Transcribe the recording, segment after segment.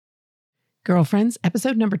Girlfriends,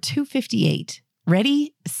 episode number 258.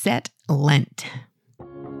 Ready, Set, Lent.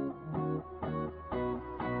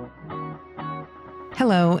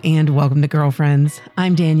 Hello and welcome to Girlfriends.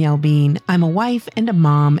 I'm Danielle Bean. I'm a wife and a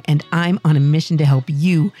mom, and I'm on a mission to help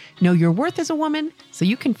you know your worth as a woman so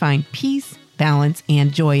you can find peace, balance,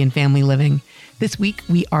 and joy in family living. This week,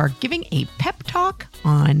 we are giving a pep talk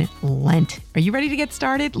on Lent. Are you ready to get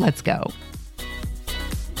started? Let's go.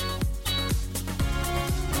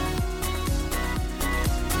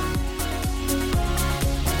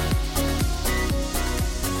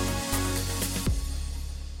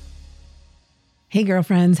 Hey,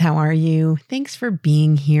 girlfriends, how are you? Thanks for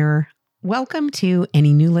being here. Welcome to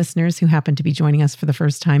any new listeners who happen to be joining us for the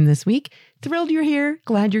first time this week. Thrilled you're here.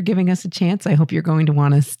 Glad you're giving us a chance. I hope you're going to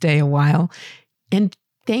want to stay a while. And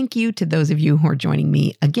thank you to those of you who are joining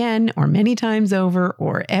me again or many times over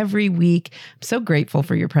or every week. I'm so grateful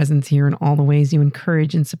for your presence here and all the ways you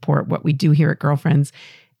encourage and support what we do here at Girlfriends.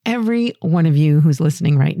 Every one of you who's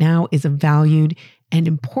listening right now is a valued and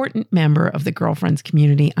important member of the Girlfriends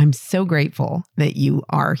community. I'm so grateful that you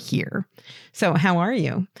are here. So how are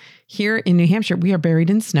you? Here in New Hampshire, we are buried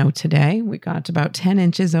in snow today. We got about 10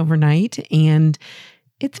 inches overnight, and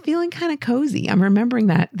it's feeling kind of cozy. I'm remembering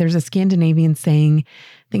that there's a Scandinavian saying,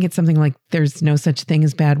 I think it's something like, there's no such thing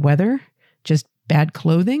as bad weather, just bad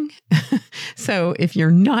clothing. So if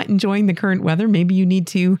you're not enjoying the current weather, maybe you need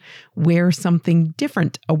to wear something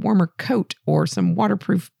different, a warmer coat or some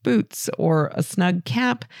waterproof boots or a snug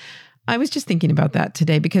cap. I was just thinking about that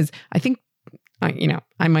today because I think,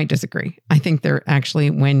 I might disagree. I think they're actually,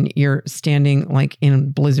 when you're standing like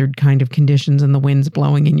in blizzard kind of conditions and the wind's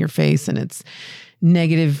blowing in your face and it's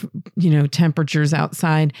negative, temperatures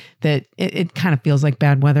outside, that it kind of feels like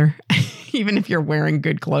bad weather, even if you're wearing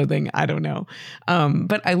good clothing. I don't know.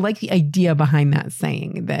 But I like the idea behind that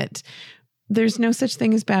saying that there's no such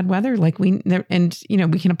thing as bad weather. We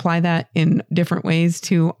can apply that in different ways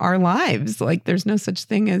to our lives. Like there's no such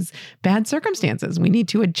thing as bad circumstances. We need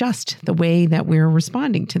to adjust the way that we're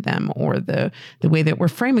responding to them or the way that we're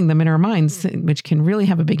framing them in our minds, which can really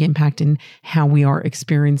have a big impact in how we are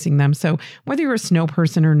experiencing them. So whether you're a snow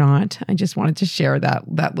person or not, I just wanted to share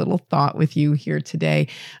that little thought with you here today.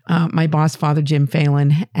 My boss, Father Jim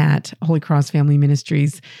Phelan at Holy Cross Family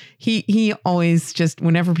Ministries, he always just,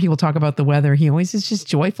 whenever people talk about the weather, he always is just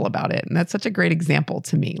joyful about it. And that's such a great example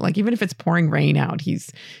to me. Like even if it's pouring rain out,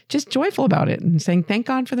 he's just joyful about it and saying, thank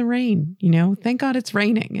God for the rain, thank God it's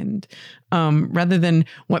raining. And rather than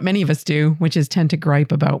what many of us do, which is tend to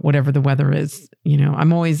gripe about whatever the weather is.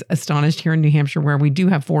 I'm always astonished here in New Hampshire where we do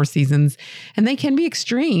have 4 seasons and they can be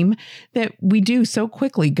extreme, that we do so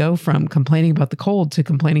quickly go from complaining about the cold to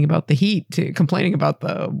complaining about the heat to complaining about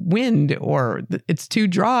the wind or it's too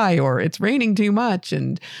dry or it's raining too much.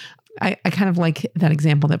 And I kind of like that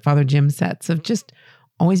example that Father Jim sets of just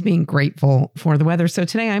always being grateful for the weather. So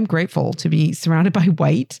today I'm grateful to be surrounded by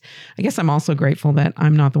white. I guess I'm also grateful that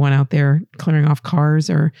I'm not the one out there clearing off cars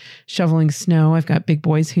or shoveling snow. I've got big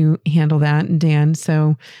boys who handle that, and Dan.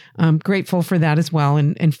 So I'm grateful for that as well,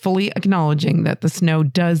 and fully acknowledging that the snow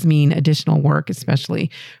does mean additional work, especially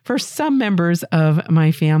for some members of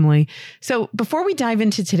my family. So before we dive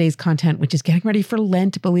into today's content, which is getting ready for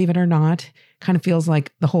Lent, believe it or not, kind of feels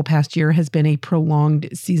like the whole past year has been a prolonged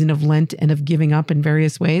season of Lent and of giving up in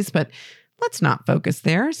various ways, but let's not focus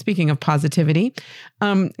there. Speaking of positivity,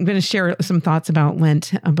 I'm going to share some thoughts about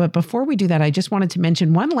Lent. But before we do that, I just wanted to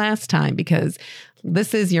mention one last time, because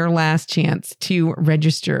this is your last chance to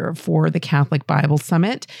register for the Catholic Bible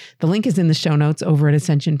Summit. The link is in the show notes over at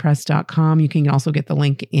ascensionpress.com. You can also get the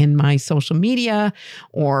link in my social media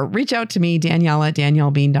or reach out to me, Danielle at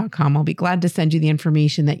daniellebean.com. I'll be glad to send you the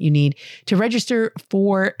information that you need to register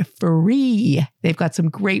for free. They've got some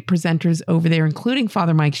great presenters over there, including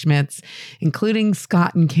Father Mike Schmitz, including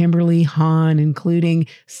Scott and Kimberly Hahn, including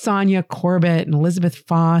Sonia Corbett and Elizabeth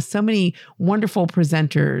Foss. So many wonderful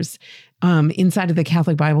presenters inside of the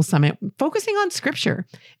Catholic Bible Summit, focusing on scripture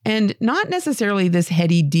and not necessarily this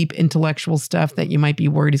heady, deep intellectual stuff that you might be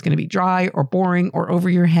worried is going to be dry or boring or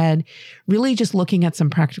over your head. Really just looking at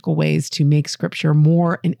some practical ways to make scripture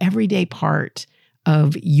more an everyday part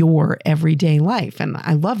of your everyday life. And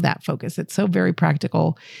I love that focus. It's so very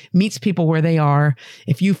practical, meets people where they are.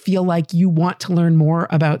 If you feel like you want to learn more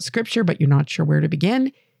about scripture, but you're not sure where to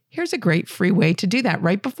begin, here's a great free way to do that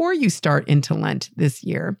right before you start into Lent this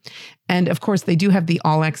year. And of course, they do have the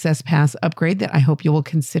All Access Pass upgrade that I hope you will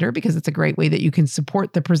consider, because it's a great way that you can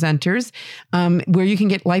support the presenters, where you can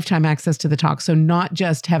get lifetime access to the talks. So not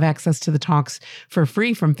just have access to the talks for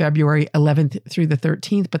free from February 11th through the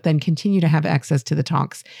 13th, but then continue to have access to the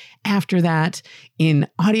talks after that in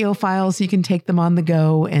audio files. So you can take them on the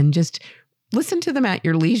go and just listen to them at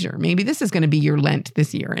your leisure. Maybe this is going to be your Lent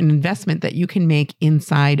this year. An investment that you can make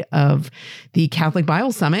inside of the Catholic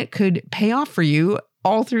Bible Summit could pay off for you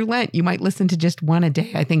all through Lent. You might listen to just one a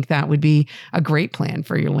day. I think that would be a great plan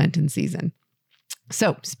for your Lenten season.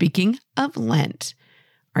 So speaking of Lent,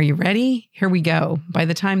 are you ready? Here we go. By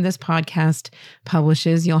the time this podcast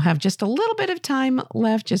publishes, you'll have just a little bit of time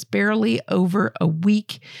left, just barely over a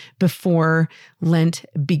week before Lent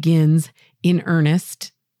begins in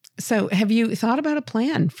earnest. So have you thought about a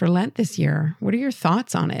plan for Lent this year? What are your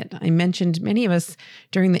thoughts on it? I mentioned many of us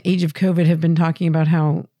during the age of COVID have been talking about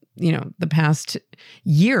how, the past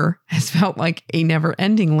year has felt like a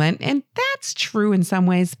never-ending Lent. And that's true in some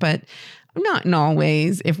ways, but not in all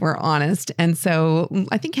ways, if we're honest. And so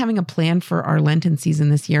I think having a plan for our Lenten season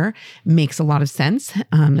this year makes a lot of sense.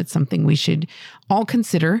 It's something we should all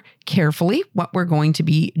consider carefully, what we're going to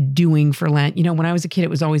be doing for Lent. When I was a kid,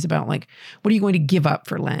 it was always about what are you going to give up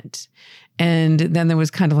for Lent? And then there was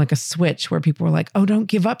kind of like a switch where people were like, oh, don't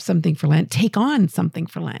give up something for Lent. Take on something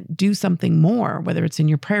for Lent. Do something more, whether it's in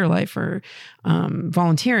your prayer life or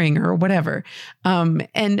volunteering or whatever.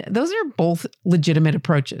 And those are both legitimate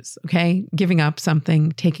approaches, okay? Giving up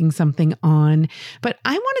something, taking something on. But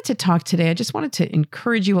I wanted to talk today, I just wanted to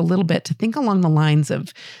encourage you a little bit to think along the lines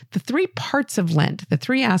of the three parts of Lent, the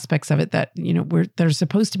three aspects of it that, that are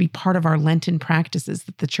supposed to be part of our Lenten practices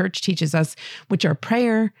that the church teaches us, which are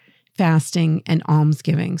prayer, fasting, and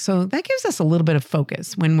almsgiving. So that gives us a little bit of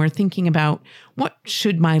focus when we're thinking about what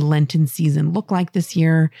should my Lenten season look like this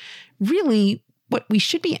year. Really, what we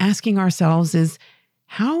should be asking ourselves is,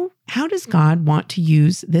 how does God want to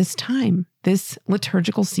use this time, this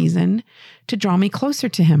liturgical season, to draw me closer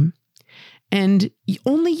to Him? And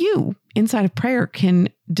only you, inside of prayer, can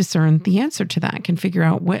discern the answer to that, can figure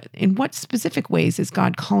out in what specific ways is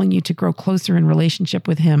God calling you to grow closer in relationship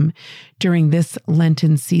with Him during this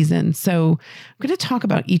Lenten season. So I'm going to talk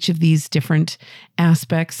about each of these different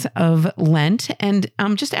aspects of Lent and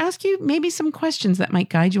just ask you maybe some questions that might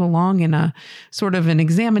guide you along in a sort of an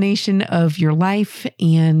examination of your life.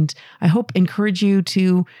 And I hope encourage you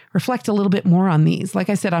to reflect a little bit more on these. Like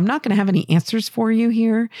I said, I'm not going to have any answers for you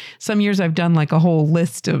here. Some years I've done like a whole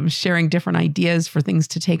list of sharing different ideas for things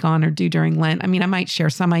to take on or do during Lent. I mean, I might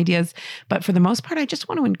share some ideas, but for the most part, I just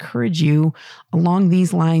want to encourage you along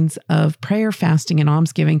these lines of prayer, fasting, and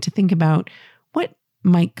almsgiving to think about what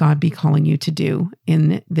might God be calling you to do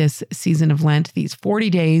in this season of Lent, these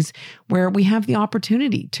 40 days where we have the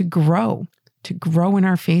opportunity to grow in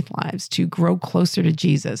our faith lives, to grow closer to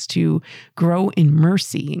Jesus, to grow in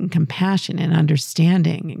mercy and compassion and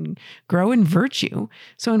understanding and grow in virtue.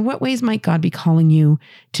 So in what ways might God be calling you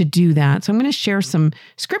to do that? So I'm going to share some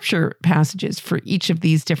scripture passages for each of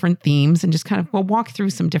these different themes and just we'll walk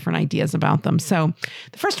through some different ideas about them. So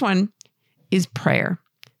the first one is prayer.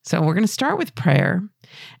 So we're going to start with prayer.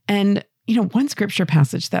 And one scripture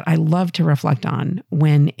passage that I love to reflect on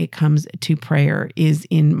when it comes to prayer is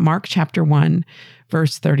in Mark chapter 1,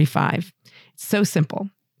 verse 35. It's so simple.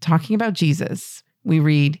 Talking about Jesus, we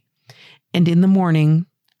read, "And in the morning,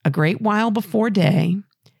 a great while before day,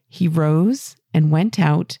 he rose and went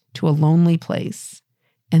out to a lonely place,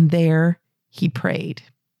 and there he prayed."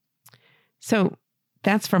 So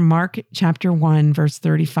that's from Mark chapter 1, verse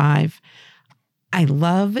 35. I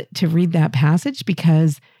love to read that passage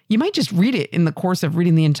because you might just read it in the course of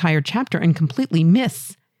reading the entire chapter and completely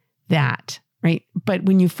miss that, right? But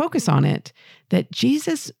when you focus on it, that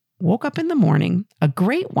Jesus woke up in the morning, a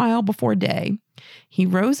great while before day, he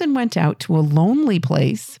rose and went out to a lonely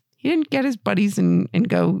place. He didn't get his buddies and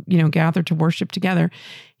go, gather to worship together.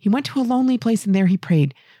 He went to a lonely place and there he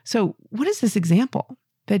prayed. So what is this example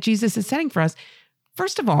that Jesus is setting for us?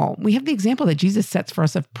 First of all, we have the example that Jesus sets for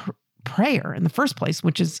us of prayer in the first place,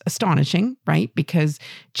 which is astonishing, right? Because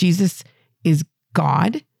Jesus is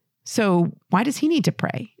God. So why does he need to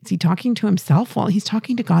pray? Is he talking to himself? Well, he's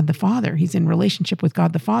talking to God the Father. He's in relationship with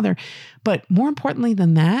God the Father. But more importantly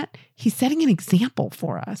than that, he's setting an example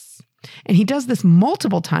for us. And he does this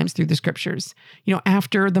multiple times through the scriptures.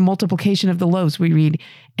 After the multiplication of the loaves, we read,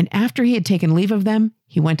 "And after he had taken leave of them,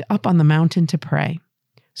 he went up on the mountain to pray."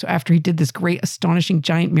 So after he did this great, astonishing,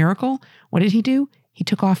 giant miracle, what did he do? He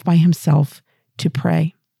took off by himself to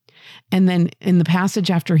pray. And then in the passage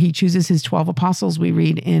after he chooses his 12 apostles, we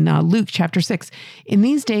read in Luke chapter 6, "In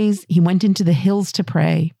these days, he went into the hills to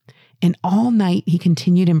pray, and all night he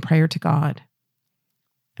continued in prayer to God."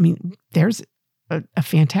 I mean, there's a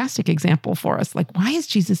fantastic example for us. Like, why is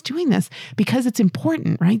Jesus doing this? Because it's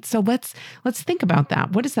important, right? So let's think about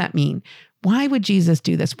that. What does that mean? Why would Jesus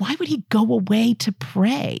do this? Why would he go away to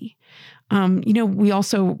pray?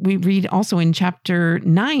 We read also in chapter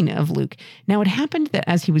 9 of Luke. Now it happened that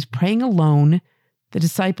as he was praying alone, the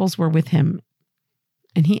disciples were with him.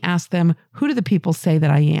 And he asked them, "Who do the people say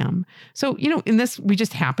that I am?" So, in this, we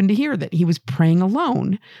just happen to hear that he was praying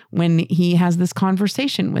alone when he has this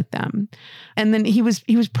conversation with them. And then he was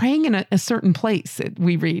praying in a certain place.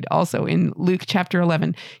 We read also in Luke chapter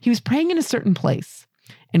 11. He was praying in a certain place.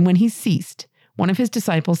 And when he ceased, one of his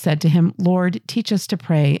disciples said to him, "Lord, teach us to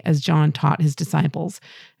pray as John taught his disciples."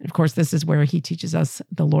 And of course, this is where he teaches us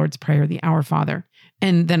the Lord's Prayer, the Our Father.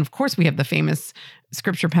 And then, of course, we have the famous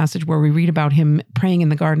scripture passage where we read about him praying in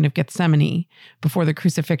the Garden of Gethsemane before the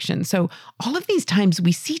crucifixion. So all of these times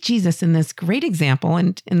we see Jesus in this great example.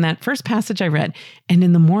 And in that first passage I read, "And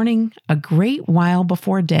in the morning, a great while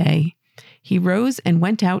before day, he rose and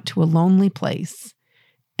went out to a lonely place,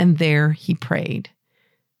 and there he prayed."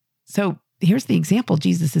 So here's the example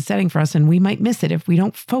Jesus is setting for us, and we might miss it if we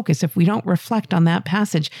don't focus, if we don't reflect on that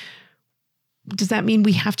passage. Does that mean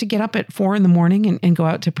we have to get up at 4 a.m. and go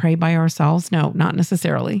out to pray by ourselves? No, not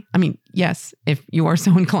necessarily. I mean, yes, if you are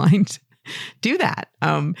so inclined, do that.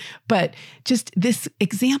 But just this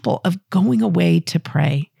example of going away to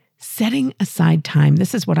pray, setting aside time.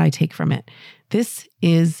 This is what I take from it. This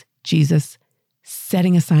is Jesus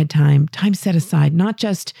setting aside time set aside, not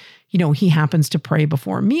just, he happens to pray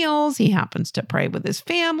before meals. He happens to pray with his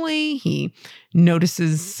family. He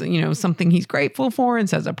notices, something he's grateful for and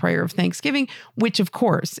says a prayer of thanksgiving, which of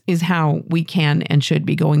course is how we can and should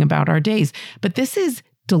be going about our days. But this is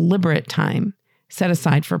deliberate time set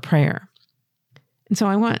aside for prayer. And so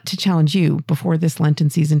I want to challenge you before this Lenten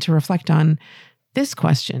season to reflect on this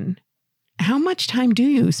question. How much time do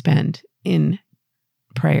you spend in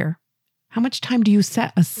prayer? How much time do you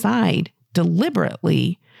set aside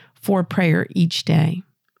deliberately for prayer each day?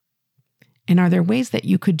 And are there ways that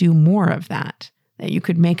you could do more of that you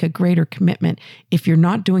could make a greater commitment if you're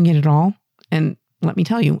not doing it at all? And let me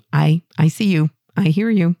tell you, I see you, I hear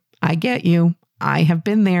you, I get you, I have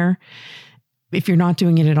been there. If you're not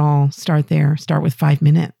doing it at all, start there. Start with 5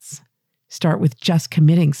 minutes. Start with just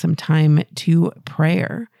committing some time to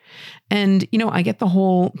prayer. And, I get the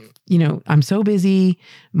whole, I'm so busy.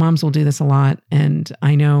 Moms will do this a lot. And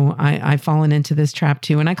I know I've fallen into this trap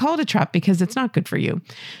too. And I call it a trap because it's not good for you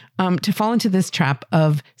to fall into this trap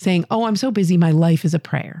of saying, "Oh, I'm so busy. My life is a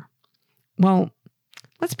prayer." Well,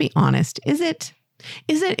 let's be honest. Is it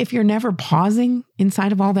if you're never pausing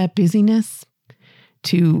inside of all that busyness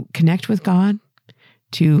to connect with God,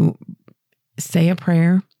 to say a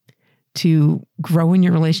prayer, to grow in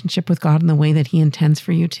your relationship with God in the way that he intends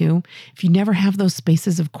for you to, if you never have those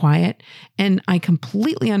spaces of quiet? And I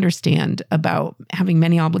completely understand about having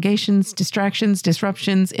many obligations, distractions,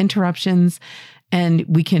 disruptions, interruptions. And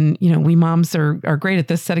we can, we moms are great at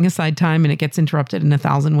this, setting aside time, and it gets interrupted in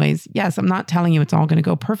 1,000 ways. Yes, I'm not telling you it's all going to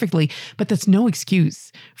go perfectly, but that's no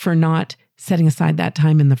excuse for not setting aside that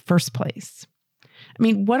time in the first place. I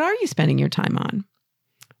mean, what are you spending your time on?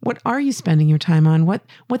 What are you spending your time on? What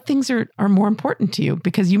things are more important to you?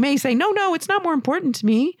 Because you may say, no, it's not more important to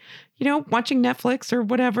me. Watching Netflix or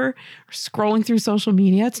whatever, or scrolling through social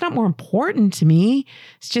media, it's not more important to me.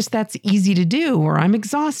 It's just that's easy to do, or I'm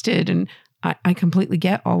exhausted. And I completely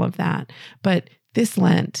get all of that. But this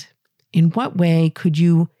Lent, in what way could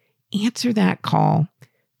you answer that call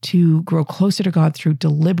to grow closer to God through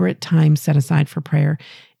deliberate time set aside for prayer?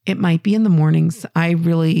 It might be in the mornings. I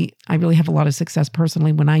really have a lot of success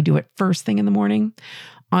personally when I do it first thing in the morning.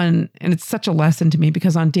 And it's such a lesson to me,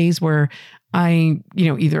 because on days where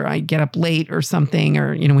either I get up late or something,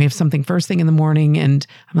 or, we have something first thing in the morning and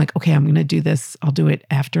I'm like, okay, I'm going to do this. I'll do it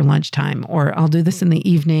after lunchtime, or I'll do this in the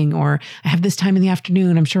evening, or I have this time in the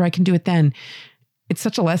afternoon. I'm sure I can do it then. It's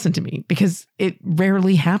such a lesson to me because it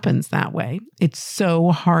rarely happens that way. It's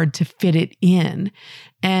so hard to fit it in.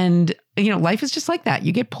 And, life is just like that.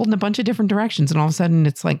 You get pulled in a bunch of different directions, and all of a sudden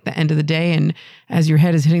it's like the end of the day. And as your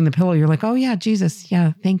head is hitting the pillow, you're like, oh yeah, Jesus.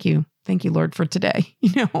 Yeah. Thank you. Thank you, Lord, for today,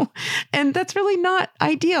 and that's really not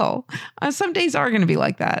ideal. Some days are going to be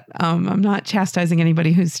like that. I'm not chastising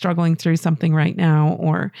anybody who's struggling through something right now,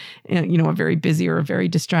 or, a very busy or a very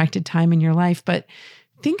distracted time in your life. But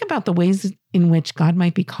think about the ways in which God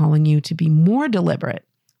might be calling you to be more deliberate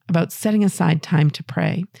about setting aside time to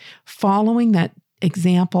pray, following that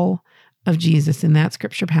example of Jesus in that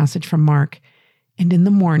scripture passage from Mark. And in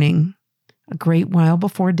the morning, a great while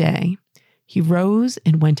before day, he rose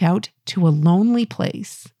and went out to a lonely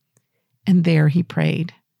place, and there he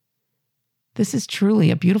prayed. This is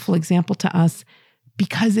truly a beautiful example to us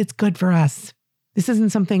because it's good for us. This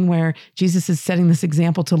isn't something where Jesus is setting this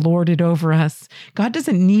example to lord it over us. God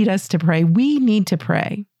doesn't need us to pray. We need to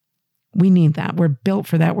pray. We need that. We're built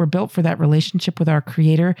for that. We're built for that relationship with our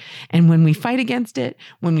Creator. And when we fight against it,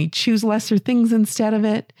 when we choose lesser things instead of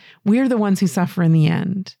it, we're the ones who suffer in the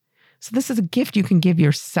end. So this is a gift you can give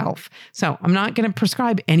yourself. So I'm not going to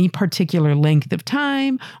prescribe any particular length of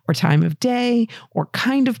time or time of day or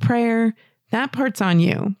kind of prayer. That part's on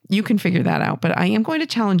you. You can figure that out. But I am going to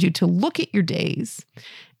challenge you to look at your days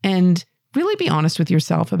and really be honest with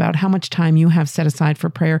yourself about how much time you have set aside for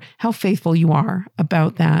prayer, how faithful you are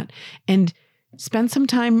about that, and spend some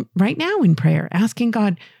time right now in prayer, asking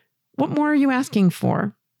God, what more are you asking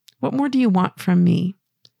for? What more do you want from me?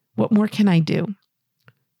 What more can I do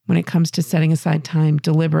when it comes to setting aside time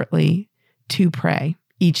deliberately to pray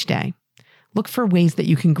each day? Look for ways that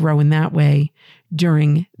you can grow in that way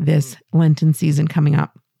during this Lenten season coming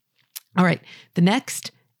up. All right, the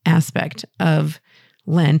next aspect of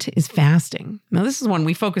Lent is fasting. Now, this is one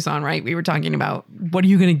we focus on, right? We were talking about, what are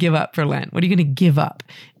you going to give up for Lent? What are you going to give up?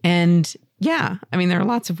 And yeah, I mean, there are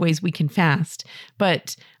lots of ways we can fast,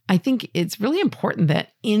 but I think it's really important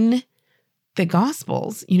that in the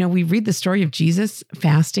Gospels, we read the story of Jesus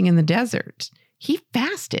fasting in the desert. He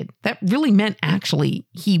fasted. That really meant actually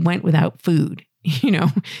he went without food,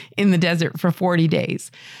 in the desert for 40 days.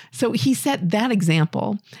 So he set that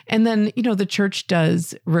example. And then, the church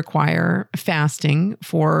does require fasting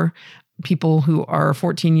for people who are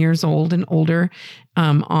 14 years old and older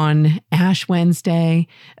on Ash Wednesday,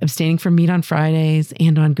 abstaining from meat on Fridays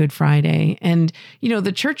and on Good Friday. And,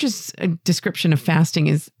 the church's description of fasting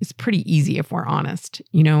is pretty easy if we're honest.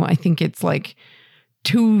 I think it's like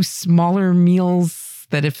 2 smaller meals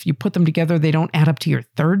that if you put them together, they don't add up to your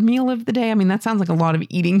 3rd meal of the day. I mean, that sounds like a lot of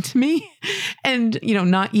eating to me and,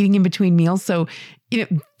 not eating in between meals. So,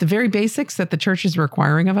 the very basics that the church is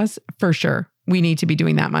requiring of us, for sure, we need to be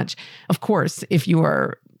doing that much. Of course, if you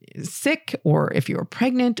are sick or if you're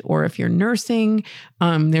pregnant or if you're nursing,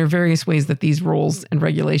 there are various ways that these rules and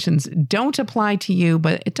regulations don't apply to you,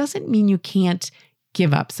 but it doesn't mean you can't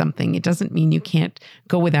give up something. It doesn't mean you can't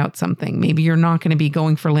go without something. Maybe you're not going to be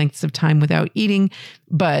going for lengths of time without eating,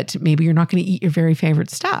 but maybe you're not going to eat your very favorite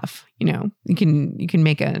stuff. You can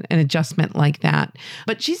make an adjustment like that.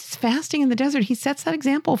 But Jesus fasting in the desert, he sets that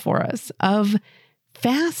example for us of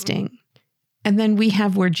fasting. And then we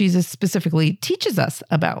have where Jesus specifically teaches us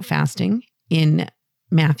about fasting in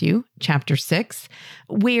Matthew chapter 6,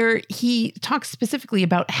 where he talks specifically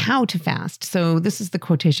about how to fast. So this is the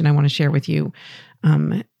quotation I want to share with you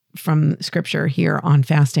from scripture here on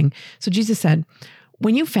fasting. So Jesus said,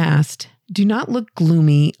 "When you fast, do not look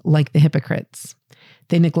gloomy like the hypocrites.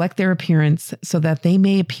 They neglect their appearance so that they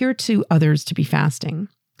may appear to others to be fasting.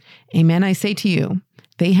 Amen, I say to you,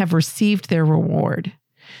 they have received their reward.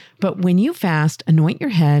 But when you fast, anoint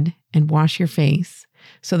your head and wash your face,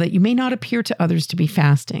 so that you may not appear to others to be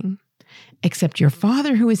fasting, except your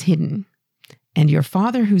Father who is hidden, and your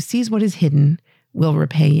Father who sees what is hidden will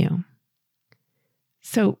repay you."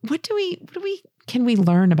 So what can we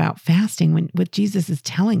learn about fasting when what Jesus is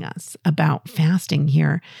telling us about fasting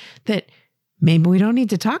here, that maybe we don't need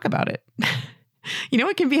to talk about it?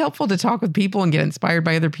 It can be helpful to talk with people and get inspired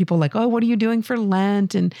by other people, like, oh, what are you doing for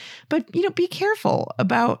Lent? But be careful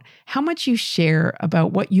about how much you share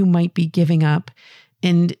about what you might be giving up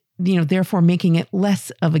and, therefore making it less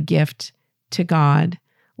of a gift to God,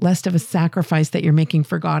 less of a sacrifice that you're making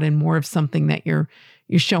for God and more of something that you're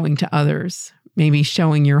showing to others. Maybe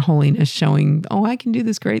showing your holiness, showing, oh, I can do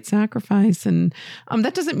this great sacrifice. And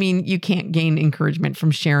that doesn't mean you can't gain encouragement from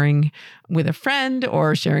sharing with a friend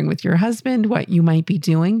or sharing with your husband what you might be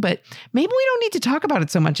doing. But maybe we don't need to talk about it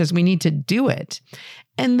so much as we need to do it.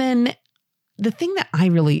 And then the thing that I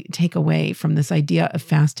really take away from this idea of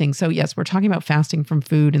fasting. So yes, we're talking about fasting from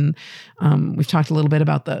food. And we've talked a little bit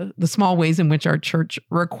about the small ways in which our church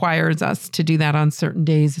requires us to do that on certain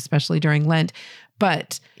days, especially during Lent.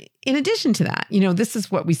 But in addition to that, this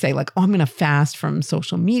is what we say, like, oh, I'm going to fast from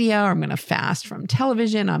social media, or I'm going to fast from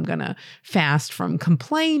television. I'm going to fast from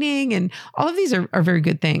complaining. And all of these are very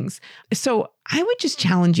good things. So I would just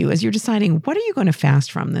challenge you as you're deciding, what are you going to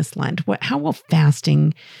fast from this Lent? How will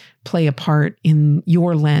fasting play a part in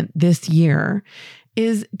your Lent this year,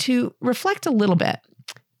 is to reflect a little bit.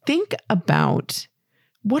 Think about,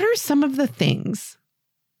 what are some of the things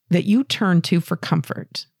that you turn to for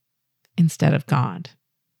comfort instead of God?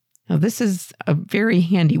 Now, this is a very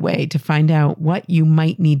handy way to find out what you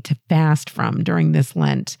might need to fast from during this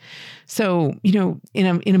Lent. So,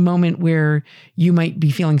 in a moment where you might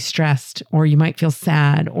be feeling stressed, or you might feel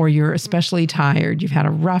sad, or you're especially tired, you've had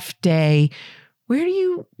a rough day, where do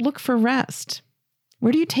you look for rest?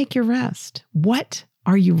 Where do you take your rest? What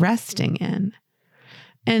are you resting in?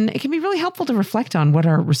 And it can be really helpful to reflect on what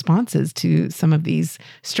our response is to some of these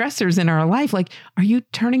stressors in our life. Like, are you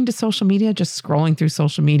turning to social media, just scrolling through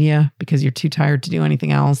social media because you're too tired to do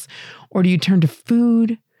anything else? Or do you turn to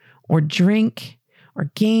food or drink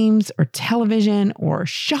or games or television or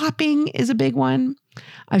shopping is a big one?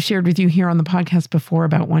 I've shared with you here on the podcast before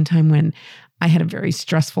about one time when I had a very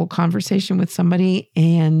stressful conversation with somebody,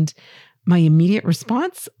 and my immediate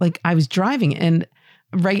response, like I was driving, and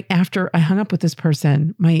right after I hung up with this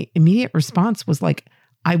person, my immediate response was like,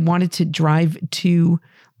 I wanted to drive to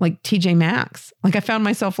like TJ Maxx. Like I found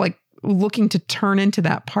myself like looking to turn into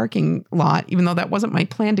that parking lot, even though that wasn't my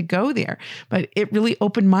plan to go there. But it really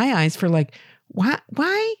opened my eyes for like,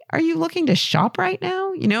 why are you looking to shop right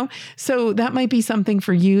now? You know, so that might be something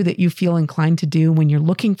for you that you feel inclined to do when you're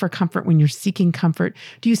looking for comfort, when you're seeking comfort.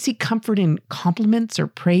 Do you seek comfort in compliments or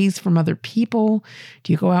praise from other people?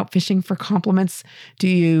 Do you go out fishing for compliments? Do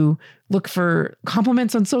you look for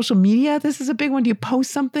compliments on social media? This is a big one. Do you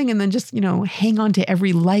post something and then just, hang on to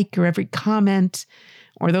every like or every comment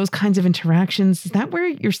or those kinds of interactions? Is that where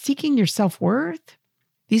you're seeking your self-worth?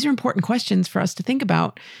 These are important questions for us to think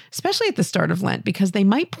about, especially at the start of Lent, because they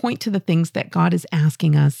might point to the things that God is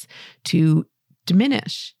asking us to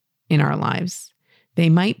diminish in our lives. They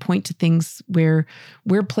might point to things where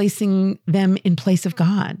we're placing them in place of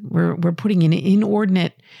God. We're putting an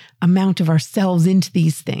inordinate amount of ourselves into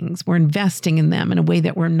these things. We're investing in them in a way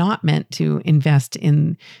that we're not meant to invest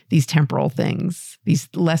in these temporal things, these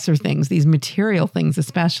lesser things, these material things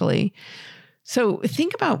especially. So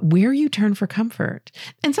think about where you turn for comfort.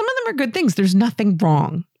 And some of them are good things. There's nothing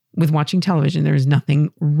wrong with watching television. There's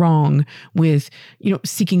nothing wrong with,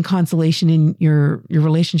 seeking consolation in your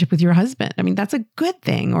relationship with your husband. I mean, that's a good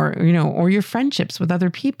thing, or your friendships with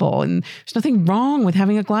other people. And there's nothing wrong with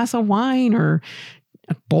having a glass of wine or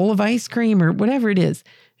a bowl of ice cream or whatever it is.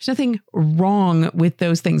 There's nothing wrong with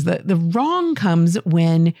those things. The wrong comes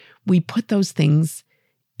when we put those things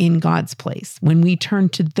in God's place, when we turn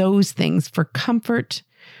to those things for comfort,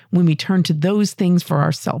 when we turn to those things for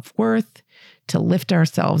our self-worth, to lift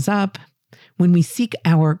ourselves up, when we seek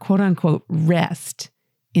our quote unquote rest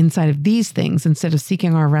inside of these things instead of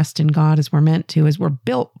seeking our rest in God as we're meant to, as we're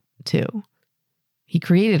built to. He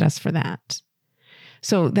created us for that.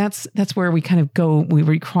 So that's where we kind of go, we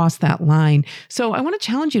recross that line. So I want to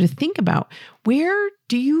challenge you to think about, where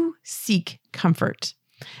do you seek comfort?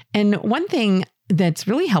 And one thing that's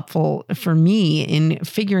really helpful for me in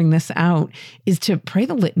figuring this out is to pray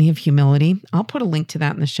the Litany of Humility. I'll put a link to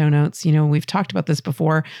that in the show notes. We've talked about this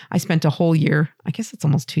before. I spent a whole year, I guess it's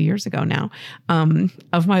almost 2 years ago now,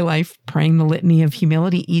 of my life praying the Litany of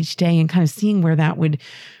Humility each day and kind of seeing where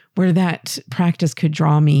that practice could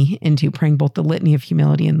draw me into praying both the Litany of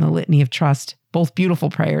Humility and the Litany of Trust. Both beautiful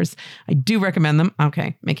prayers. I do recommend them.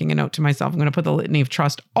 Okay, making a note to myself. I'm going to put the Litany of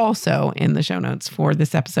Trust also in the show notes for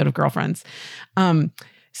this episode of Girlfriends.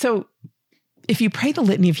 So if you pray the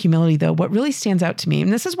Litany of Humility, though, what really stands out to me,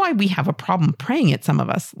 and this is why we have a problem praying it, some of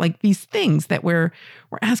us, like these things that we're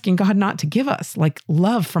asking God not to give us, like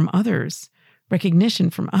love from others,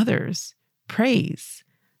 recognition from others, praise,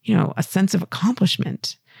 a sense of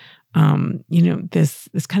accomplishment.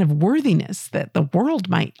 This kind of worthiness that the world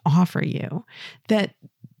might offer you, that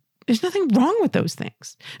there's nothing wrong with those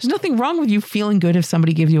things. There's nothing wrong with you feeling good if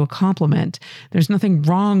somebody gives you a compliment. There's nothing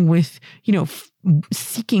wrong with,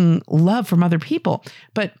 seeking love from other people.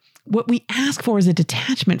 But what we ask for is a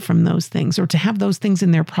detachment from those things, or to have those things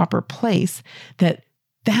in their proper place,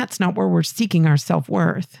 that's not where we're seeking our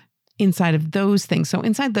self-worth. Inside of those things. So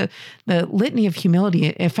inside the Litany of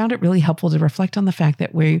Humility, I found it really helpful to reflect on the fact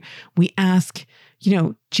that we ask,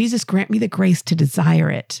 Jesus, grant me the grace to desire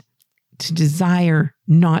it, to desire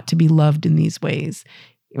not to be loved in these ways.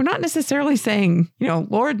 You're not necessarily saying,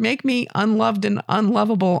 Lord, make me unloved and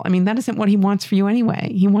unlovable. I mean, that isn't what he wants for you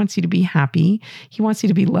anyway. He wants you to be happy. He wants you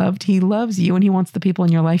to be loved. He loves you, and he wants the people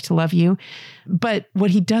in your life to love you. But what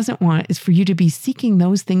he doesn't want is for you to be seeking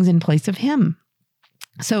those things in place of him.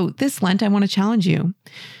 So this Lent, I want to challenge you.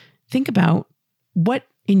 Think about, what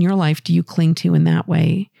in your life do you cling to in that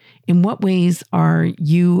way? In what ways are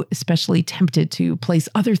you especially tempted to place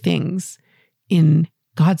other things in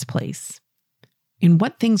God's place? In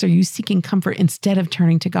what things are you seeking comfort instead of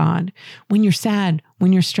turning to God? When you're sad,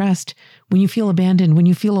 when you're stressed, when you feel abandoned, when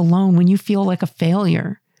you feel alone, when you feel like a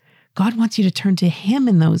failure, God wants you to turn to him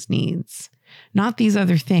in those needs, not these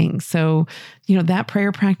other things. So, that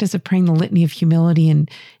prayer practice of praying the Litany of Humility and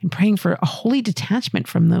praying for a holy detachment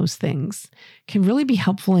from those things can really be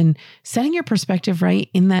helpful in setting your perspective right,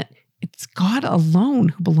 in that it's God alone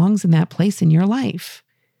who belongs in that place in your life.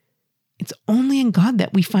 It's only in God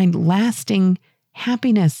that we find lasting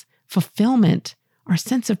happiness, fulfillment, our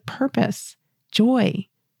sense of purpose, joy,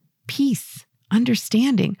 peace,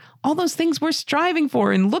 understanding, all those things we're striving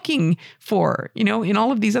for and looking for, in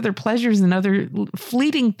all of these other pleasures and other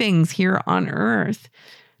fleeting things here on earth.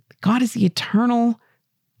 God is the eternal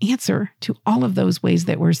answer to all of those ways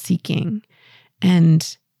that we're seeking.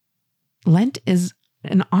 And Lent is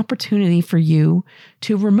an opportunity for you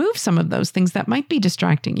to remove some of those things that might be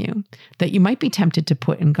distracting you, that you might be tempted to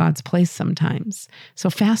put in God's place sometimes. So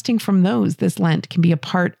fasting from those this Lent can be a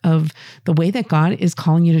part of the way that God is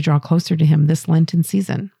calling you to draw closer to Him this Lenten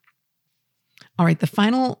season. All right, the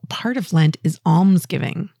final part of Lent is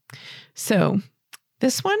almsgiving. So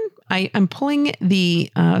this one, I'm pulling the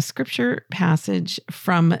scripture passage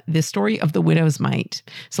from the story of the widow's mite.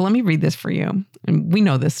 So let me read this for you. And we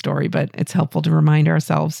know this story, but it's helpful to remind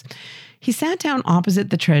ourselves. He sat down opposite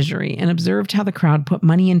the treasury and observed how the crowd put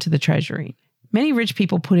money into the treasury. Many rich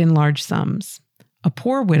people put in large sums. A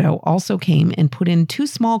poor widow also came and put in 2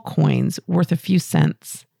 small coins worth a few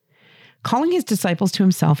cents. Calling his disciples to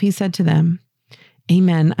himself, he said to them,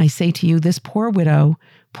 "Amen, I say to you, this poor widow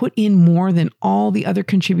put in more than all the other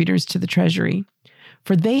contributors to the treasury,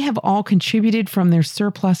 for they have all contributed from their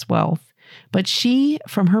surplus wealth, but she,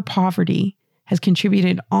 from her poverty, has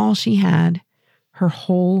contributed all she had, her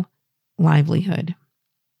whole livelihood."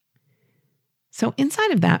 So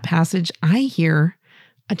inside of that passage, I hear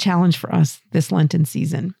a challenge for us this Lenten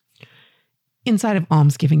season. Inside of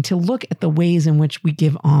almsgiving, to look at the ways in which we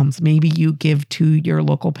give alms. Maybe you give to your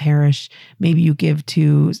local parish. Maybe you give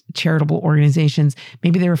to charitable organizations.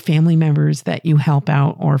 Maybe there are family members that you help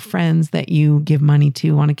out or friends that you give money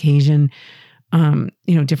to on occasion.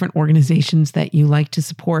 Different organizations that you like to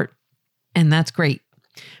support. And that's great.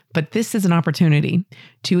 But this is an opportunity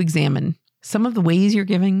to examine some of the ways you're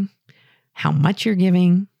giving, how much you're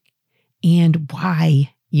giving, and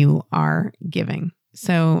why you are giving.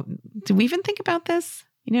 So do we even think about this?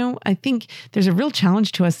 I think there's a real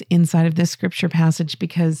challenge to us inside of this scripture passage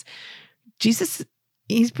because Jesus,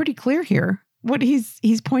 he's pretty clear here. What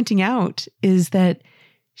he's pointing out is that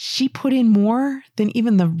she put in more than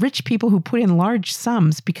even the rich people who put in large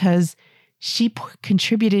sums because she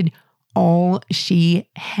contributed all she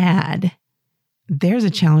had. There's a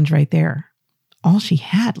challenge right there. All she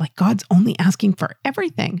had, like God's only asking for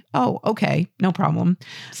everything. Oh, okay, no problem.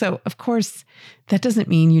 So of course, that doesn't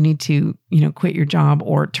mean you need to, quit your job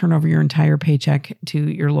or turn over your entire paycheck to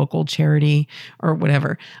your local charity or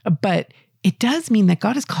whatever. But it does mean that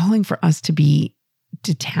God is calling for us to be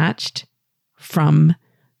detached from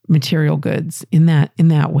material goods in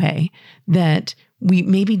that way, that we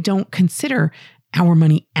maybe don't consider our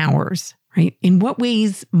money ours, right? In what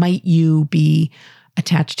ways might you be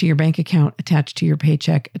attached to your bank account, attached to your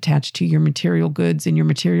paycheck, attached to your material goods and your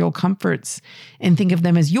material comforts, and think of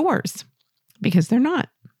them as yours? Because they're not.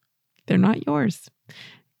 They're not yours.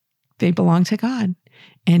 They belong to God,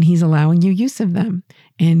 and He's allowing you use of them,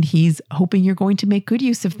 and He's hoping you're going to make good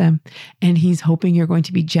use of them, and He's hoping you're going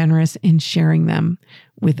to be generous in sharing them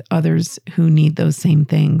with others who need those same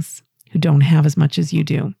things, who don't have as much as you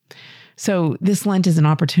do. So this Lent is an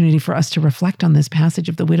opportunity for us to reflect on this passage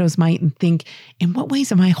of the widow's mite and think, in what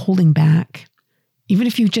ways am I holding back? Even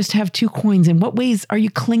if you just have 2 coins, in what ways are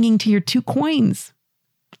you clinging to your 2 coins?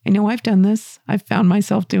 I know I've done this. I've found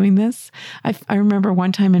myself doing this. I remember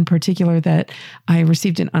one time in particular that I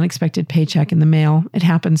received an unexpected paycheck in the mail. It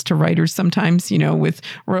happens to writers sometimes, with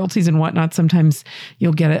royalties and whatnot. Sometimes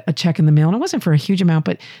you'll get a check in the mail. And it wasn't for a huge amount,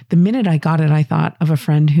 but the minute I got it, I thought of a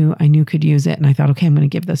friend who I knew could use it. And I thought, okay, I'm going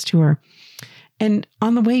to give this to her. And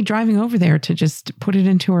on the way driving over there to just put it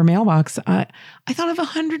into her mailbox, I thought of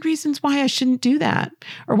 100 reasons why I shouldn't do that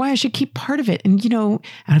or why I should keep part of it. And,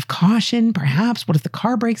 out of caution, perhaps, what if the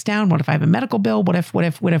car breaks down? What if I have a medical bill? What if?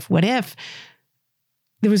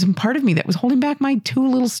 There was a part of me that was holding back my 2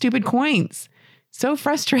 little stupid coins. So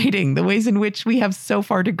frustrating, the ways in which we have so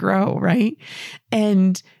far to grow, right?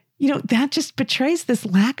 And, that just betrays this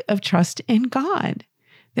lack of trust in God,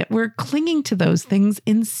 that we're clinging to those things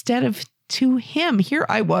instead of to Him. Here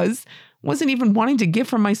I wasn't even wanting to give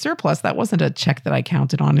from my surplus. That wasn't a check that I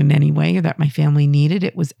counted on in any way or that my family needed.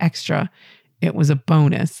 It was extra. It was a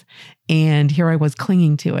bonus. And here I was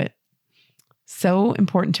clinging to it. So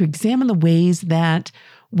important to examine the ways that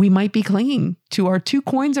we might be clinging to our 2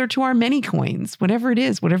 coins or to our many coins, whatever it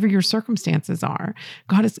is, whatever your circumstances are.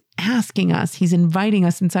 God is asking us, He's inviting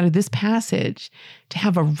us inside of this passage to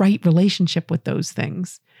have a right relationship with those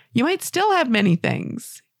things. You might still have many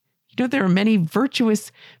things. There are many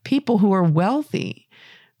virtuous people who are wealthy,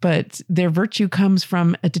 but their virtue comes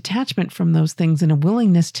from a detachment from those things and a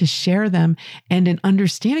willingness to share them and an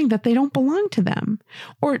understanding that they don't belong to them.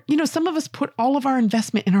 Or, some of us put all of our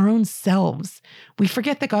investment in our own selves. We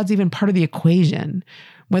forget that God's even part of the equation.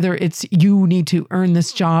 Whether it's you need to earn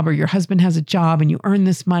this job or your husband has a job and you earn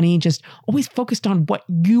this money, just always focused on what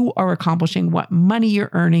you are accomplishing, what money you're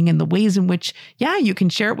earning, and the ways in which, you can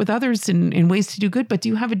share it with others in ways to do good, but do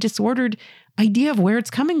you have a disordered idea of where it's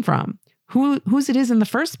coming from? Whose it is in the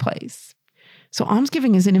first place. So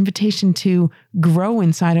almsgiving is an invitation to grow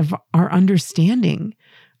inside of our understanding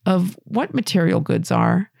of what material goods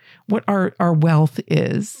are, what our wealth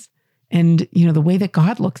is, and, the way that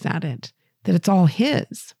God looks at it, that it's all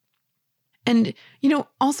His. And,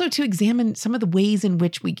 also to examine some of the ways in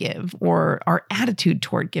which we give or our attitude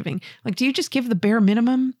toward giving. Like, do you just give the bare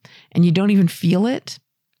minimum and you don't even feel it?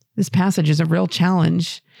 This passage is a real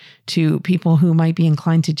challenge to people who might be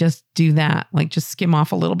inclined to just do that, like just skim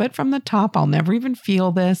off a little bit from the top. I'll never even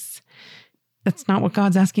feel this. That's not what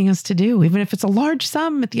God's asking us to do, even if it's a large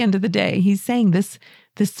sum at the end of the day. He's saying this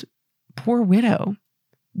poor widow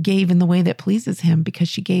gave in the way that pleases Him because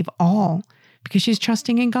she gave all, because she's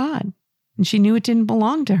trusting in God and she knew it didn't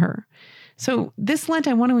belong to her. So this Lent,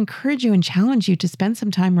 I want to encourage you and challenge you to spend some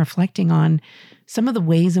time reflecting on some of the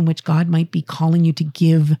ways in which God might be calling you to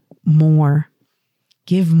give more.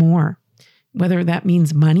 Give more, whether that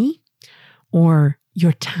means money or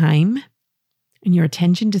your time and your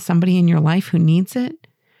attention to somebody in your life who needs it.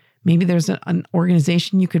 Maybe there's an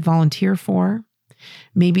organization you could volunteer for.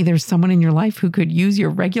 Maybe there's someone in your life who could use your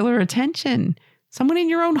regular attention. Someone in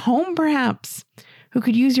your own home, perhaps, who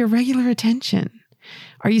could use your regular attention.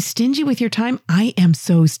 Are you stingy with your time? I am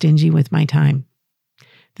so stingy with my time.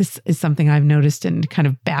 This is something I've noticed and kind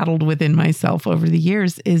of battled within myself over the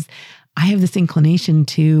years is I have this inclination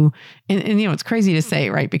to, and it's crazy to say,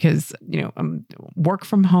 right? Because, work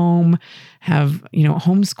from home, have,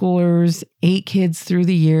 homeschoolers, 8 kids through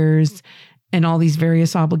the years, and all these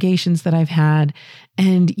various obligations that I've had.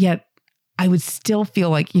 And yet I would still feel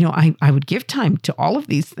like, I would give time to all of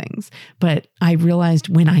these things. But I realized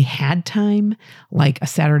when I had time, like a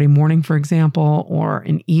Saturday morning, for example, or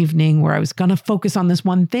an evening where I was going to focus on this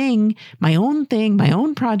one thing, my own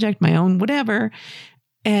project, my own whatever.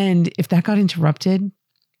 And if that got interrupted,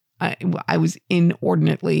 I was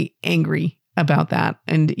inordinately angry about that.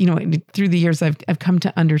 And, through the years, I've come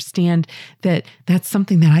to understand that that's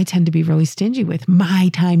something that I tend to be really stingy with.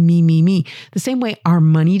 My time, me. The same way our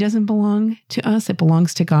money doesn't belong to us, it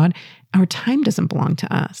belongs to God. Our time doesn't belong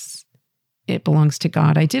to us. It belongs to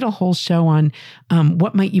God. I did a whole show on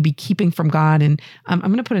what might you be keeping from God. And I'm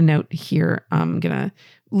going to put a note here. I'm going to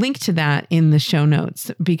link to that in the show notes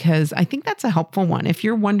because I think that's a helpful one. If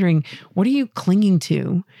you're wondering, what are you clinging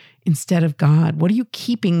to instead of God? What are you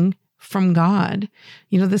keeping from God?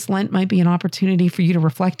 This Lent might be an opportunity for you to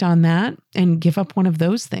reflect on that and give up one of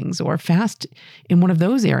those things or fast in one of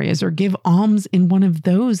those areas or give alms in one of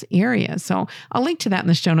those areas. So I'll link to that in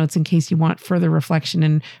the show notes in case you want further reflection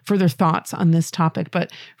and further thoughts on this topic.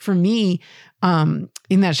 But for me, in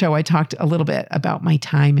that show, I talked a little bit about my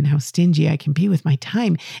time and how stingy I can be with my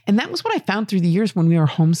time. And that was what I found through the years when we were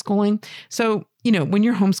homeschooling. So, when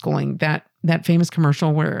you're homeschooling, that famous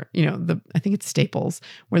commercial where, I think it's Staples,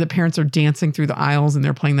 where the parents are dancing through the aisles and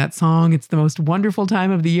they're playing that song. It's the most wonderful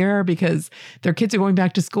time of the year because their kids are going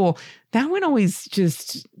back to school. That one always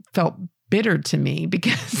just felt bitter to me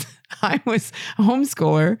because I was a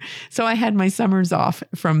homeschooler. So I had my summers off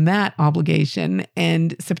from that obligation.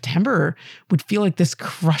 And September would feel like this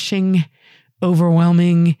crushing,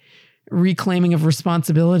 overwhelming reclaiming of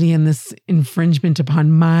responsibility and this infringement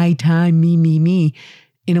upon my time, me,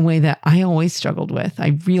 in a way that I always struggled with.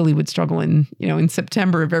 I really would struggle in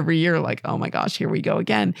September of every year, like, oh my gosh, here we go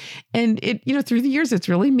again. And it, through the years, it's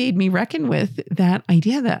really made me reckon with that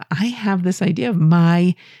idea that I have this idea of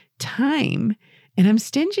my time and I'm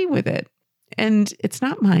stingy with it and it's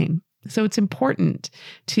not mine. So it's important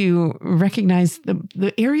to recognize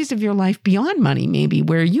the areas of your life beyond money, maybe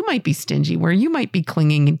where you might be stingy, where you might be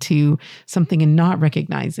clinging to something and not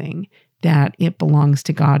recognizing that it belongs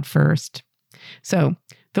to God first. So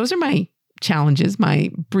those are my challenges, my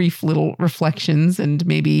brief little reflections, and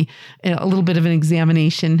maybe a little bit of an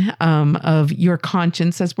examination of your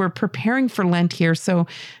conscience as we're preparing for Lent here. So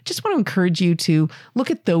just want to encourage you to look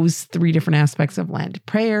at those 3 different aspects of Lent: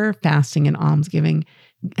 prayer, fasting, and almsgiving.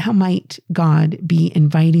 How might God be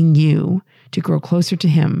inviting you to grow closer to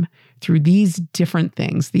Him through these different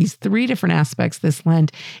things, these 3 different aspects this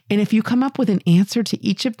Lent? And if you come up with an answer to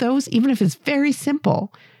each of those, even if it's very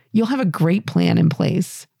simple, you'll have a great plan in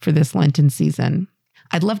place for this Lenten season.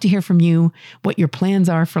 I'd love to hear from you what your plans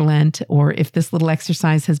are for Lent, or if this little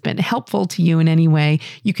exercise has been helpful to you in any way.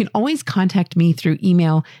 You can always contact me through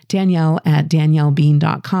email,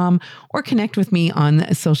 danielle@daniellebean.com, or connect with me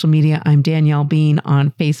on social media. I'm Danielle Bean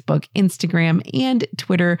on Facebook, Instagram, and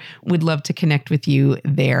Twitter. Would love to connect with you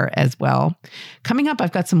there as well. Coming up,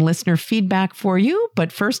 I've got some listener feedback for you,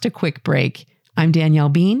 but first, a quick break. I'm Danielle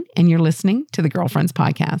Bean, and you're listening to the Girlfriends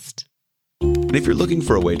Podcast. And if you're looking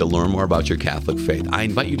for a way to learn more about your Catholic faith, I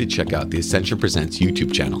invite you to check out the Ascension Presents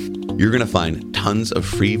YouTube channel. You're going to find tons of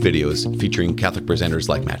free videos featuring Catholic presenters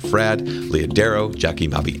like Matt Fradd, Leah Darrow, Jackie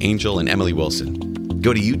Bobby Angel, and Emily Wilson.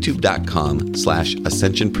 Go to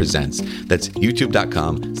youtube.com/Ascension Presents. That's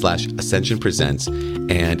youtube.com/Ascension Presents.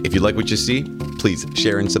 And if you like what you see, please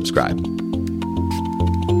share and subscribe.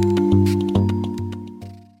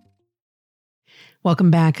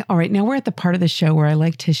 Welcome back. All right, now we're at the part of the show where I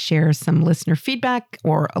like to share some listener feedback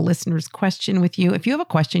or a listener's question with you. If you have a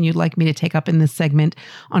question you'd like me to take up in this segment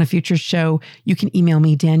on a future show, you can email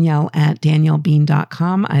me,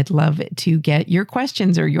 danielle@daniellebean.com. I'd love to get your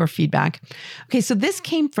questions or your feedback. Okay, so this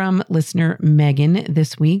came from listener Megan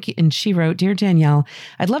this week, and she wrote, "Dear Danielle,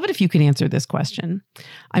 I'd love it if you could answer this question.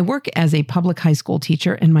 I work as a public high school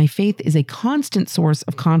teacher, and my faith is a constant source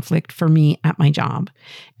of conflict for me at my job.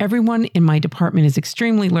 Everyone in my department is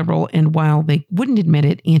extremely liberal, and while they wouldn't admit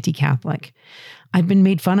it, anti-Catholic. I've been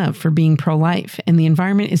made fun of for being pro-life, and the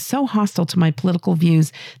environment is so hostile to my political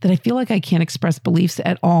views that I feel like I can't express beliefs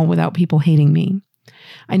at all without people hating me.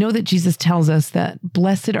 I know that Jesus tells us that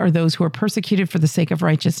blessed are those who are persecuted for the sake of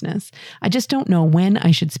righteousness. I just don't know when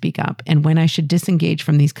I should speak up and when I should disengage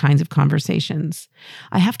from these kinds of conversations.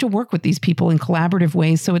 I have to work with these people in collaborative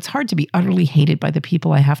ways, so it's hard to be utterly hated by the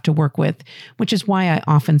people I have to work with, which is why I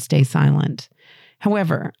often stay silent.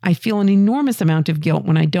 However, I feel an enormous amount of guilt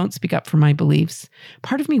when I don't speak up for my beliefs.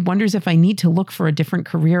 Part of me wonders if I need to look for a different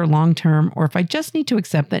career long-term, or if I just need to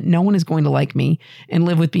accept that no one is going to like me and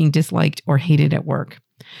live with being disliked or hated at work.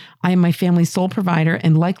 I am my family's sole provider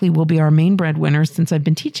and likely will be our main breadwinner since I've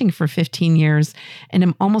been teaching for 15 years and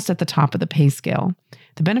am almost at the top of the pay scale.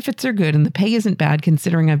 The benefits are good and the pay isn't bad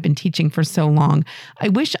considering I've been teaching for so long. I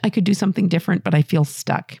wish I could do something different, but I feel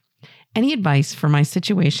stuck. Any advice for my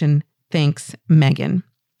situation? Thanks, Megan."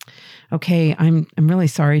 Okay, I'm really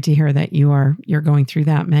sorry to hear that you're going through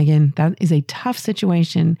that, Megan. That is a tough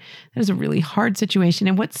situation. That is a really hard situation.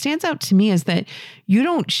 And what stands out to me is that you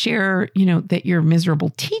don't share, that you're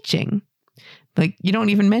miserable teaching. Like, you don't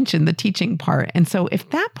even mention the teaching part. And so if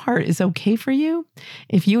that part is okay for you,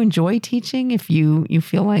 if you enjoy teaching, if you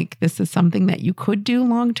feel like this is something that you could do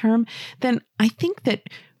long term, then I think that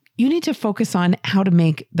you need to focus on how to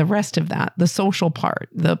make the rest of that, the social part,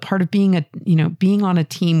 the part of being being on a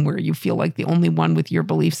team where you feel like the only one with your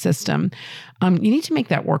belief system. You need to make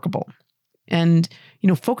that workable, and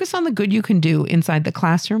focus on the good you can do inside the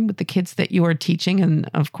classroom with the kids that you are teaching, and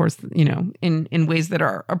of course, in ways that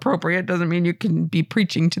are appropriate. Doesn't mean you can be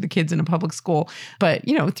preaching to the kids in a public school, but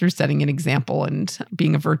through setting an example and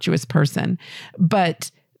being a virtuous person.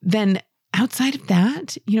 But then, outside of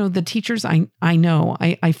that, the teachers I know,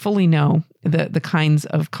 I fully know the kinds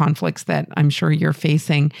of conflicts that I'm sure you're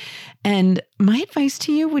facing. And my advice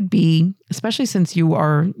to you would be, especially since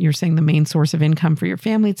you're saying the main source of income for your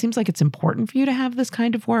family, it seems like it's important for you to have this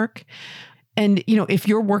kind of work. And, if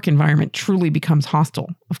your work environment truly becomes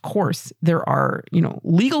hostile, of course, there are,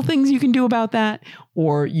 legal things you can do about that,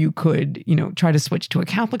 or you could, try to switch to a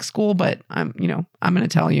Catholic school. But I'm going to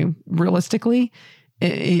tell you realistically,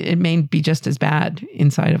 it may be just as bad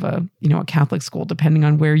inside of a Catholic school, depending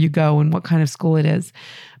on where you go and what kind of school it is.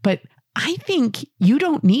 But I think you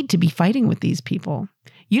don't need to be fighting with these people.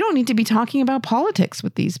 You don't need to be talking about politics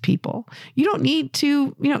with these people. You don't need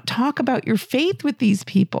to, talk about your faith with these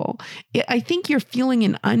people. I think you're feeling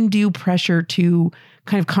an undue pressure to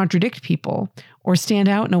kind of contradict people or stand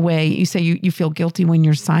out in a way. You say you feel guilty when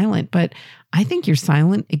you're silent, but I think your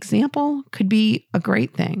silent example could be a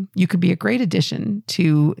great thing. You could be a great addition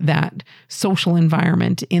to that social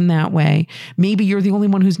environment in that way. Maybe you're the only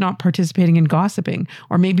one who's not participating in gossiping,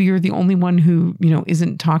 or maybe you're the only one who,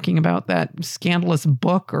 isn't talking about that scandalous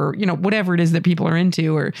book or, whatever it is that people are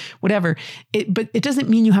into or whatever. But it doesn't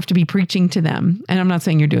mean you have to be preaching to them. And I'm not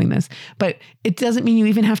saying you're doing this, but it doesn't mean you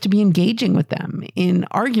even have to be engaging with them in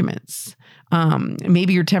arguments.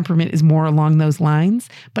 Maybe your temperament is more along those lines,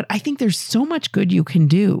 but I think there's so much good you can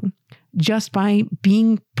do just by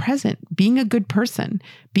being present, being a good person,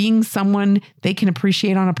 being someone they can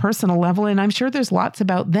appreciate on a personal level. And I'm sure there's lots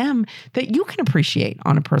about them that you can appreciate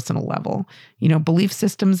on a personal level, belief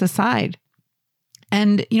systems aside.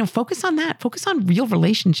 And, focus on that. Focus on real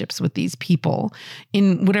relationships with these people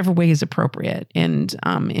in whatever way is appropriate and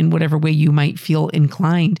in whatever way you might feel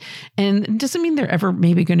inclined. And it doesn't mean they're ever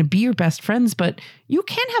maybe going to be your best friends, but you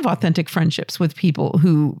can have authentic friendships with people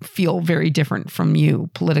who feel very different from you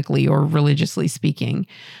politically or religiously speaking.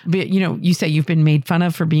 But, you say you've been made fun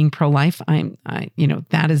of for being pro-life.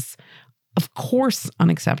 That is, of course,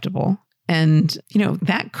 unacceptable. And,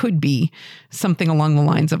 that could be something along the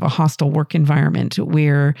lines of a hostile work environment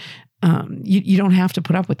where you don't have to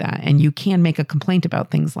put up with that. And you can make a complaint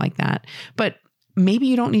about things like that. But maybe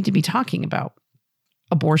you don't need to be talking about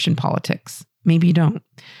abortion politics. Maybe you don't.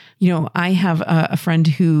 I have a friend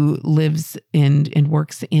who lives and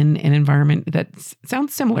works in an environment that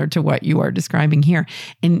sounds similar to what you are describing here.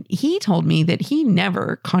 And he told me that he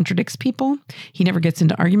never contradicts people. He never gets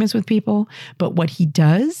into arguments with people. But what he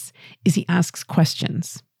does is he asks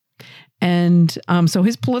questions. And so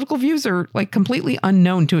his political views are like completely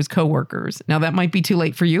unknown to his coworkers. Now that might be too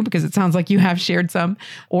late for you because it sounds like you have shared some,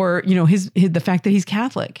 or, the fact that he's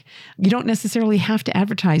Catholic. You don't necessarily have to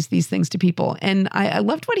advertise these things to people. And I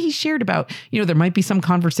loved what he shared about, there might be some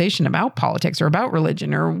conversation about politics or about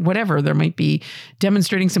religion or whatever. There might be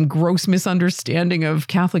demonstrating some gross misunderstanding of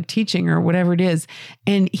Catholic teaching or whatever it is.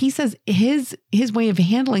 And he says his way of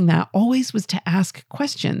handling that always was to ask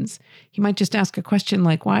questions. He might just ask a question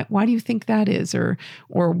like, why do you think that is? Or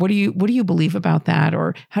what do you believe about that?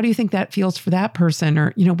 Or how do you think that feels for that person?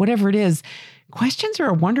 Or, whatever it is. Questions are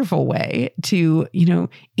a wonderful way to,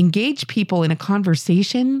 engage people in a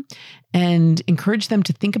conversation and encourage them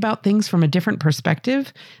to think about things from a different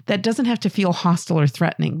perspective that doesn't have to feel hostile or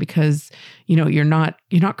threatening because, you're not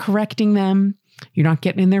correcting them. You're not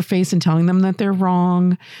getting in their face and telling them that they're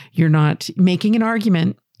wrong. You're not making an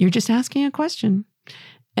argument. You're just asking a question.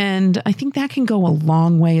 And I think that can go a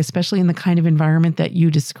long way, especially in the kind of environment that you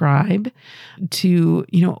describe, to,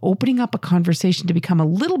 opening up a conversation to become a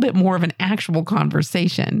little bit more of an actual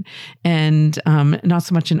conversation and not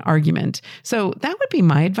so much an argument. So that would be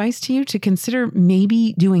my advice to you, to consider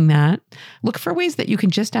maybe doing that. Look for ways that you can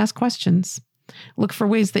just ask questions. Look for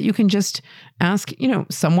ways that you can just ask,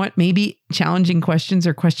 somewhat maybe challenging questions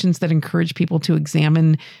or questions that encourage people to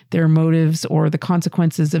examine their motives or the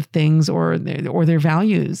consequences of things or their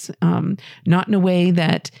values, not in a way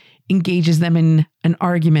that engages them in an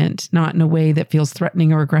argument, not in a way that feels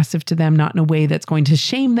threatening or aggressive to them, not in a way that's going to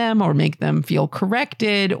shame them or make them feel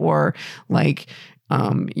corrected or like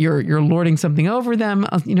you're lording something over them,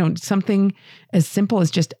 something as simple as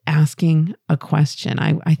just asking a question.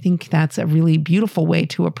 I think that's a really beautiful way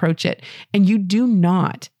to approach it. And you do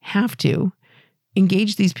not have to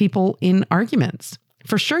engage these people in arguments.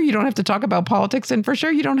 For sure, you don't have to talk about politics, and for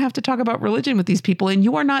sure, you don't have to talk about religion with these people. And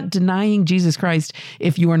you are not denying Jesus Christ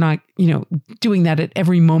if you are not, doing that at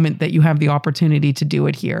every moment that you have the opportunity to do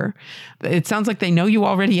it here. It sounds like they know you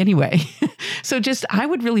already anyway. So I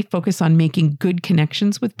would really focus on making good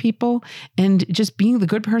connections with people and just being the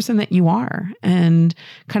good person that you are and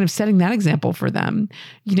kind of setting that example for them.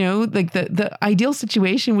 Like the ideal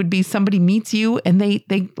situation would be somebody meets you and they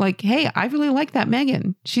like, hey, I really like that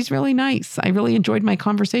Megan. She's really nice. I really enjoyed my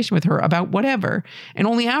conversation with her about whatever. And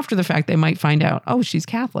only after the fact, they might find out, oh, she's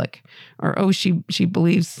Catholic, or, oh, she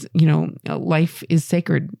believes, life is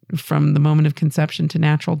sacred from the moment of conception to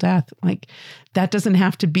natural death. Like that doesn't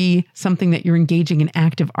have to be something that you're engaging in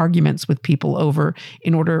active arguments with people over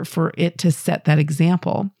in order for it to set that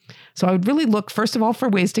example. So I would really look, first of all, for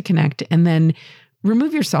ways to connect, and then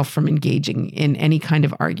remove yourself from engaging in any kind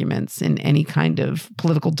of arguments, in any kind of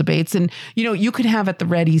political debates. And, you could have at the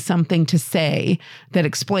ready something to say that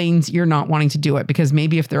explains you're not wanting to do it, because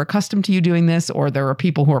maybe if they're accustomed to you doing this, or there are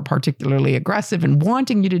people who are particularly aggressive and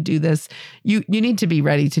wanting you to do this, you need to be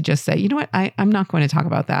ready to just say, you know what, I'm not going to talk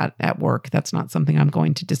about that at work. That's not something I'm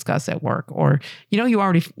going to discuss at work. Or, you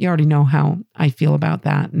already know how I feel about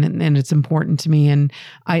that. And it's important to me. And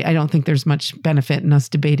I don't think there's much benefit in us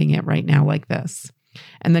debating it right now like this.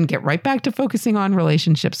 And then get right back to focusing on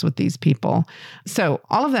relationships with these people. So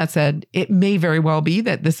all of that said, it may very well be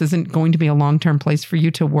that this isn't going to be a long-term place for you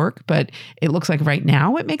to work, but it looks like right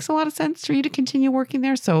now it makes a lot of sense for you to continue working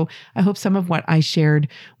there. So I hope some of what I shared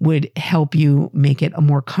would help you make it a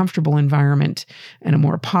more comfortable environment and a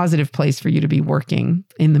more positive place for you to be working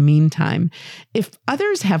in the meantime. If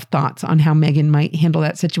others have thoughts on how Megan might handle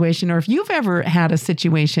that situation, or if you've ever had a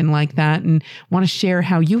situation like that and want to share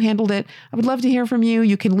how you handled it, I would love to hear from you.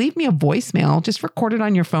 You can leave me a voicemail, just record it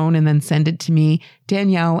on your phone and then send it to me,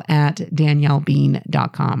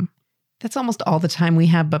 Danielle@daniellebean.com. That's almost all the time we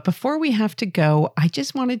have. But before we have to go, I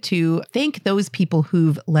just wanted to thank those people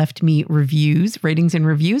who've left me ratings and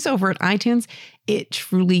reviews over at iTunes. It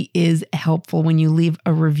truly is helpful when you leave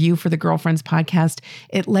a review for the Girlfriends podcast.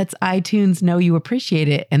 It lets iTunes know you appreciate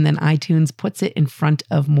it, and then iTunes puts it in front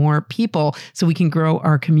of more people so we can grow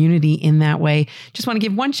our community in that way. Just want to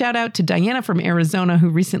give one shout out to Diana from Arizona, who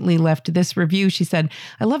recently left this review. She said,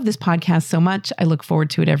 "I love this podcast so much. I look forward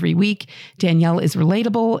to it every week. Danielle is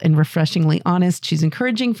relatable and refreshingly honest. She's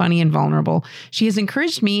encouraging, funny, and vulnerable. She has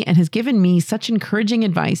encouraged me and has given me such encouraging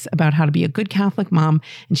advice about how to be a good Catholic mom,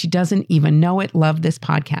 and she doesn't even know it. Love this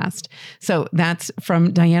podcast." So that's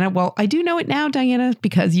from Diana. Well, I do know it now, Diana,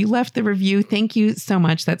 because you left the review. Thank you so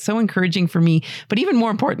much. That's so encouraging for me. But even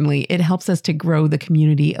more importantly, it helps us to grow the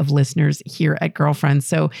community of listeners here at Girlfriends.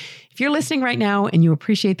 So if you're listening right now and you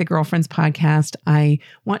appreciate the Girlfriends podcast, I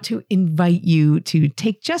want to invite you to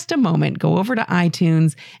take just a moment, go over to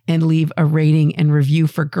iTunes and leave a rating and review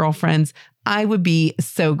for Girlfriends. I would be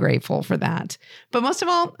so grateful for that. But most of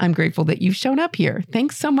all, I'm grateful that you've shown up here.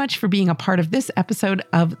 Thanks so much for being a part of this episode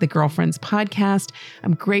of the Girlfriends podcast.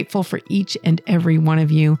 I'm grateful for each and every one of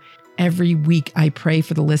you. Every week, I pray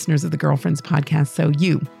for the listeners of the Girlfriends podcast. So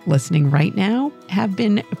you listening right now have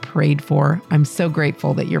been prayed for. I'm so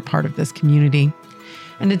grateful that you're part of this community.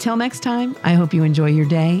 And until next time, I hope you enjoy your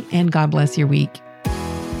day and God bless your week.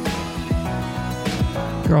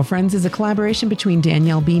 Girlfriends is a collaboration between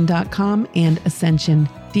DanielleBean.com and Ascension,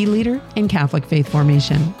 the leader in Catholic faith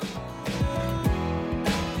formation.